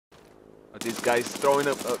Oh, this guy's throwing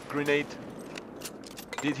up a grenade.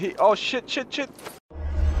 Did he? Oh shit, shit, shit.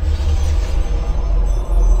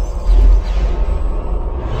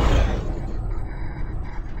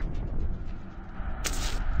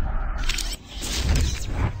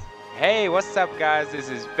 Hey, what's up guys? This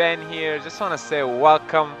is Ben here. Just want to say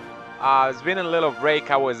welcome. It's been a little break.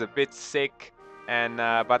 I was a bit sick, and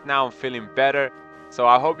but now I'm feeling better. So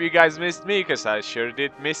I hope you guys missed me, because I sure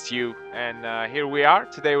did miss you. And here we are.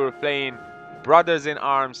 Today we're playing Brothers in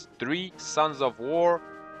Arms 3 Sons of War,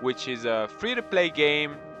 which is a free-to-play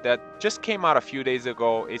game that just came out a few days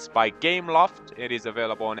ago. It's by Gameloft. It is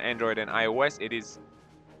available on Android and iOS. It is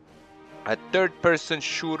a third-person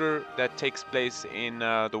shooter that takes place in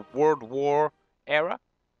the World War era.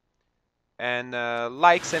 And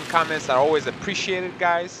likes and comments are always appreciated,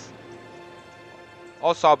 guys.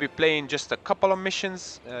 Also, I'll be playing just a couple of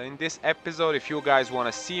missions in this episode. If you guys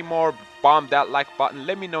want to see more, bomb that like button.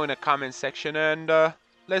 Let me know in the comment section, and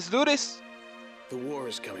let's do this. The war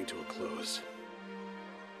is coming to a close.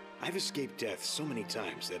 I've escaped death so many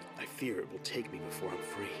times that I fear it will take me before I'm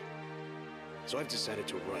free. So I've decided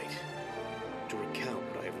to write, to recount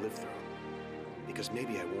what I have lived through. Because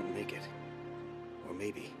maybe I won't make it. Or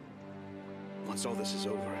maybe, once all this is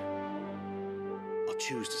over, I'll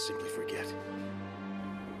choose to simply forget.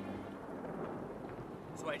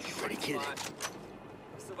 Ready, kid?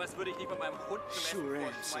 Sure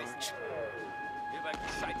am, Sarge.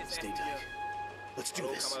 Stay tight. Let's do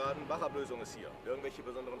this.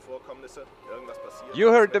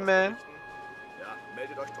 You heard the man.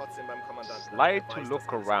 Slide to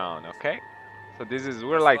look around, okay? So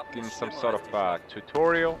we're like in some sort of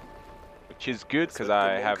tutorial, which is good because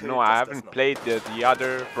I haven't played the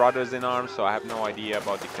other Brothers in Arms, so I have no idea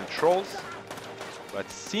about the controls. But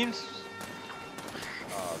seems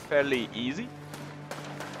fairly easy.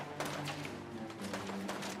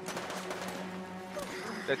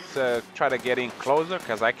 Let's try to get in closer,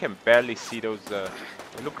 because I can barely see those. They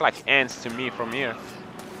look like ants to me from here.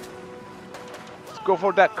 Let's go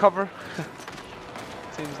for that cover.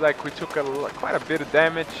 Seems like we took quite a bit of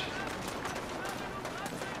damage.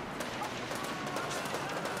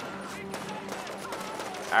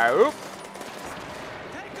 Oop.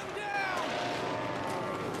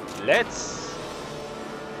 Let's.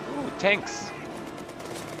 Ooh, tanks.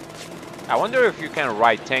 I wonder if you can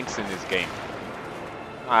ride tanks in this game.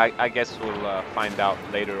 I guess we'll find out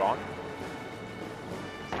later on.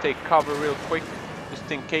 Let's take cover real quick,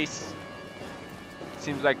 just in case.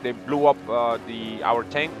 Seems like they blew up our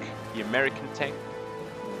tank, the American tank.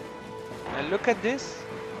 And look at this.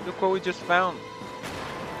 Look what we just found.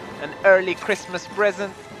 An early Christmas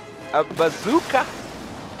present. A bazooka.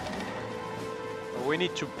 We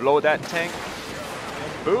need to blow that tank.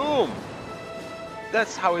 And boom.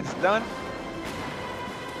 That's how it's done.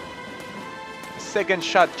 Second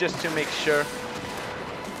shot just to make sure.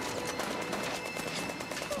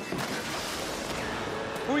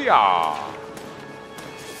 Booyah!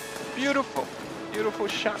 Beautiful, beautiful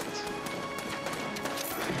shot.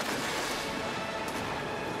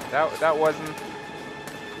 That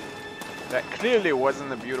clearly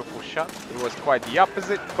wasn't a beautiful shot. It was quite the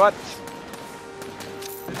opposite, but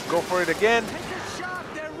let's go for it again.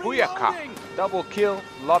 Booyaka! Double kill,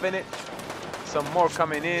 loving it. Some more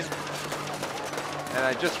coming in. And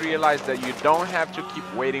I just realized that you don't have to keep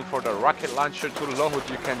waiting for the rocket launcher to load.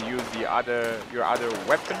 You can use your other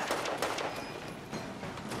weapon.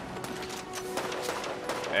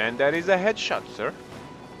 And that is a headshot, sir.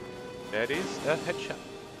 That is a headshot.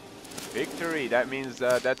 Victory. That means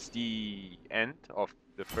that's the end of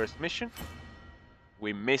the first mission.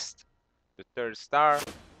 We missed the third star.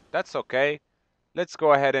 That's okay. Let's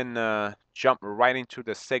go ahead and jump right into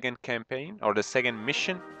the second campaign, or the second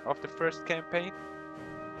mission of the first campaign.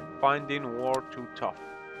 Finding war too tough.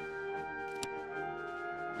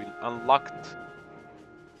 We unlocked,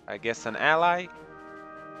 I guess, an ally.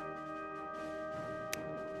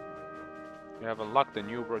 We have unlocked a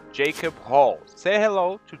new bro, Jacob Hall. Say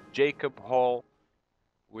hello to Jacob Hall,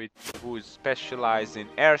 who is specialized in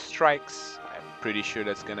airstrikes. I'm pretty sure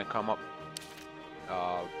that's gonna come up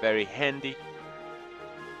very handy.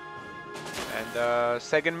 And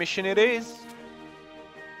second mission it is.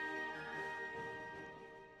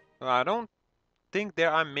 I don't think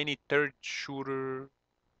there are many third shooter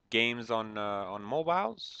games on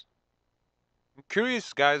mobiles. I'm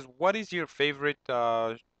curious, guys, what is your favorite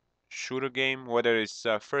shooter game, whether it's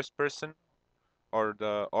first person or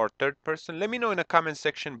third person? Let me know in the comment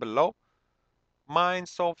section below. Mine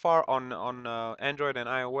so far on Android and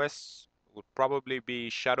iOS would probably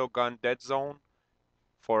be Shadowgun Dead Zone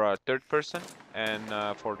for third person, and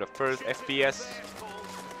for the first FPS,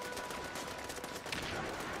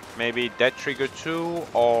 Maybe Dead Trigger 2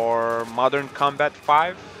 or Modern Combat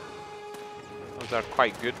 5. Those are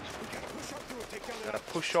quite good. Gotta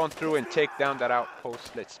push on through and take down that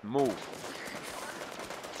outpost. Let's move.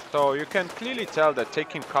 So you can clearly tell that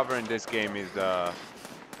taking cover in this game is a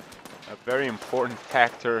very important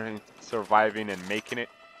factor in surviving and making it.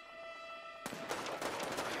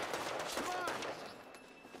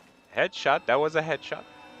 Headshot, that was a headshot.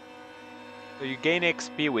 So you gain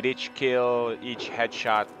XP with each kill, each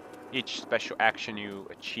headshot, each special action you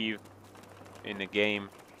achieve in the game.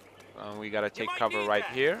 We gotta take cover right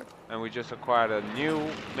here, and we just acquired a new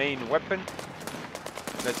main weapon.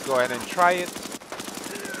 Let's go ahead and try it.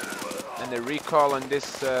 And the recoil on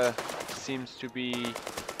this seems to be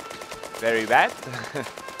very bad.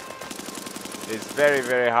 It's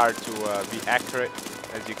very hard to be accurate,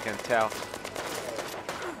 as you can tell.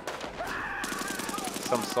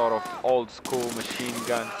 Some sort of old school machine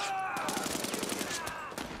gun.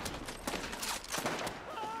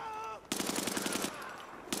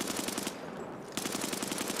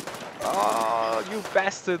 Oh, you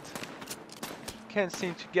bastard! Can't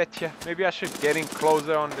seem to get you. Maybe I should get in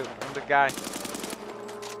closer on the guy. I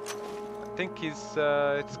think he's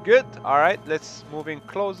it's good. All right, let's move in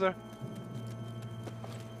closer.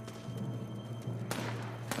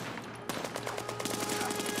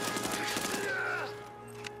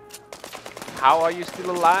 How are you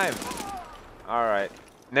still alive? All right,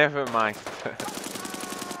 never mind.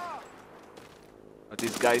 Oh,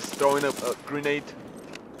 this guy's throwing up a grenade.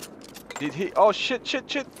 Did he? Oh shit!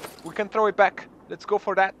 We can throw it back. Let's go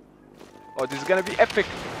for that. Oh, this is gonna be epic.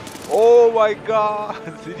 Oh my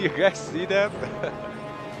god! Did you guys see that?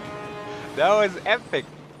 That was epic.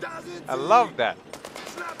 I love that.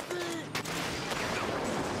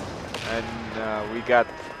 And we got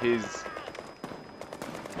his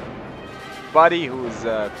buddy, who's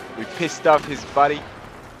we pissed off his buddy.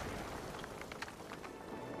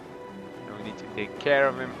 And we need to take care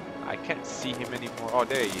of him. I can't see him anymore. Oh,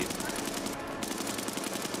 there he is.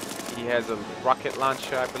 He has a rocket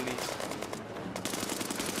launcher, I believe.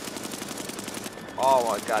 Oh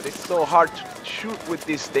my god, it's so hard to shoot with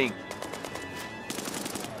this thing.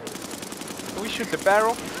 Can we shoot the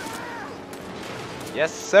barrel?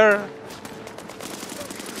 Yes, sir.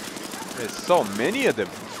 There's so many of them.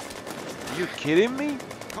 Are you kidding me?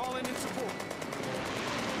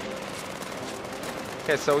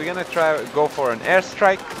 Okay, so we're gonna go for an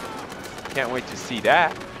airstrike. Can't wait to see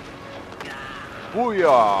that.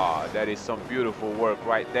 Booyah! That is some beautiful work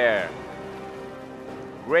right there.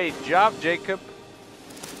 Great job, Jacob.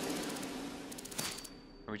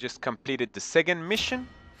 We just completed the second mission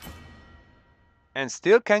and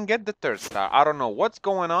still can't get the third star. I don't know what's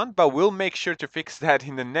going on, but we'll make sure to fix that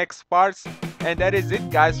in the next parts. And that is it,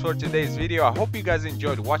 guys, for today's video. I hope you guys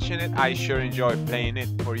enjoyed watching it. I sure enjoyed playing it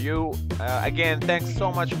for you. Again, thanks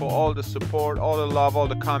so much for all the support, all the love, all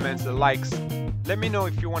the comments, the likes. Let me know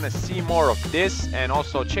if you want to see more of this, and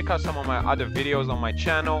also check out some of my other videos on my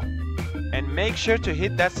channel. And make sure to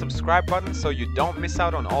hit that subscribe button so you don't miss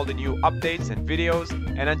out on all the new updates and videos.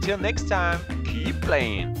 And until next time, keep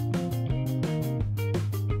playing.